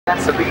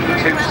That's the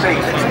B-2C,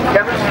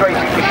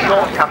 demonstrating the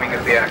shortcoming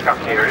of the aircraft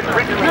here. It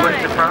originally went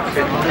to France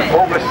in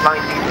August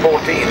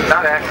 1914.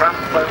 That aircraft,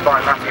 flown by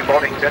Matthew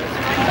Boddington,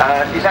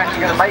 is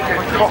actually going to make a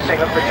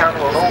crossing of the Channel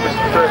on August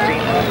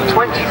 13,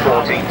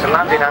 2014 to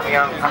land in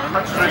Amiens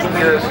 100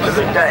 years to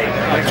the day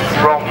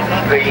from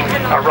the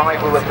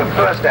arrival of the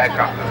first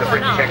aircraft of the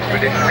British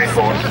Expeditionary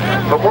Force.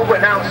 But what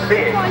we're now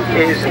seeing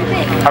is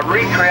a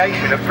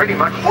recreation of pretty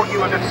much what you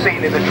would have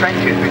seen in the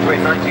trenches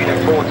between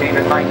 1914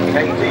 and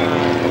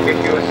 1918. If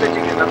you were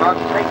sitting in the mud,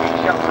 taking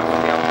shelter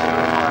from the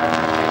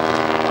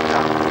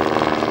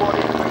what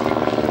is the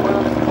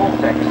swirling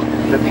vortex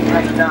that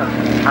became known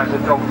as a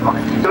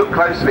dogfight. Look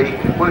closely,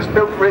 was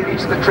built really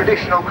to the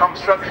traditional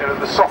construction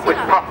of the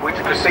Sopwith Pup which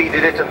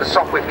preceded it and the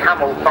Sopwith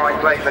Camel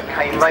biplane that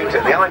came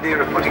later. The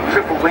idea of putting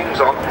triple wings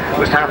on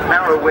was to have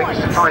narrow wings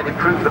to try and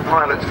improve the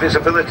pilot's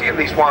visibility, at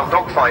least while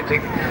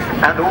dogfighting,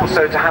 and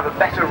also to have a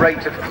better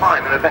rate of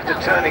climb and a better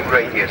turning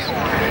radius.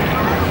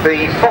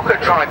 The Fokker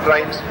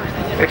triplanes,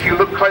 if you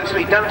look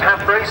closely, don't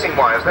have bracing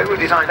wires. They were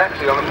designed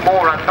actually on a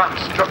more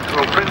advanced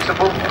structural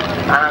principle,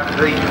 and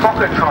the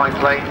Fokker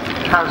triplane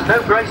has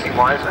no bracing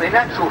wires, and in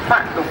actual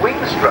fact the wing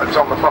struts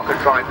on the Fokker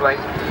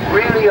triplane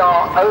really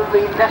are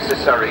only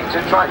necessary to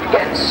try to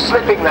get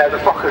slipping there,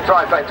 the Fokker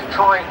triplane, to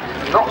try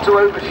not to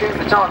overshoot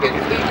the target.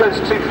 If he goes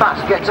too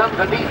fast, gets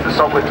underneath the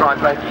Sopwith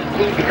triplane,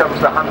 he becomes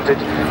the hunted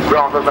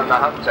rather than the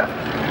hunter.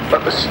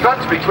 But the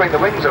struts between the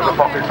wings of the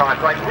Fokker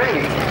triplane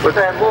really were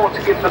there more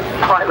to give the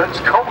pilots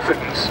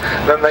confidence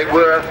than they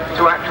were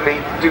to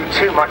actually do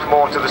too much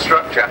more to the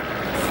structure.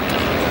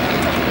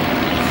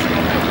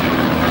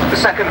 The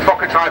second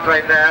Fokker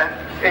triplane there,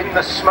 in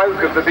the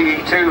smoke of the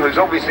BE-2, who's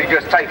obviously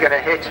just taken a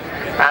hit,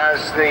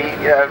 as the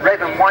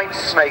red and white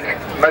snake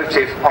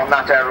motif on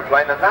that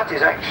aeroplane, and that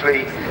is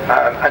actually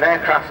an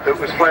aircraft that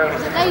was flown,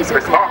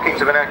 the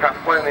markings of an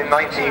aircraft flown in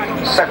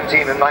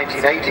 1917 and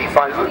 1980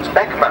 by Lutz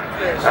Beckmann.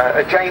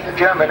 A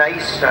German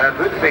ace,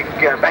 Ludwig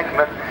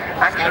Beckmann,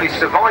 actually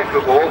survived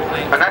the war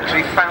and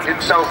actually found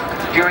himself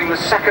during the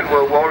Second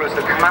World War as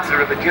the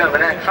commander of the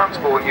German Air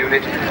Transport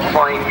Unit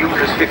flying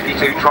Junkers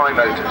 52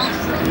 trimotors.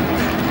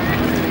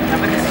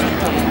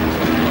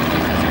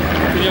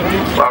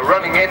 Well,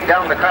 running in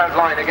down the cloud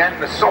line again,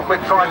 the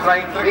Sopwith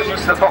triplane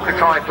leads the Fokker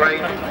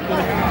triplane.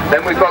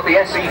 Then we've got the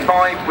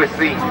SE5 with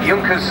the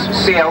Junkers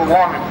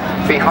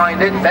CL1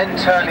 behind it, then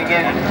turning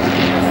in,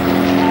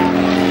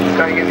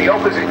 going in the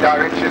opposite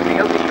direction.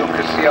 The other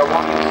Junkers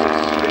CL1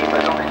 uses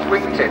streamers on its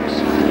wingtips.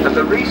 And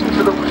the reason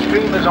for the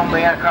streamers on the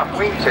aircraft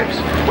wingtips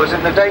was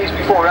in the days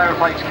before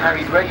aeroplanes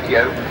carried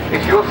radio,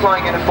 if you were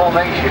flying in a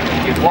formation,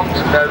 you'd want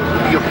to know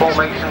who your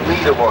formation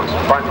leader was.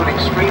 By putting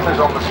streamers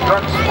on the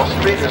struts or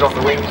streamers on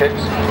the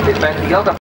wingtips, it meant the other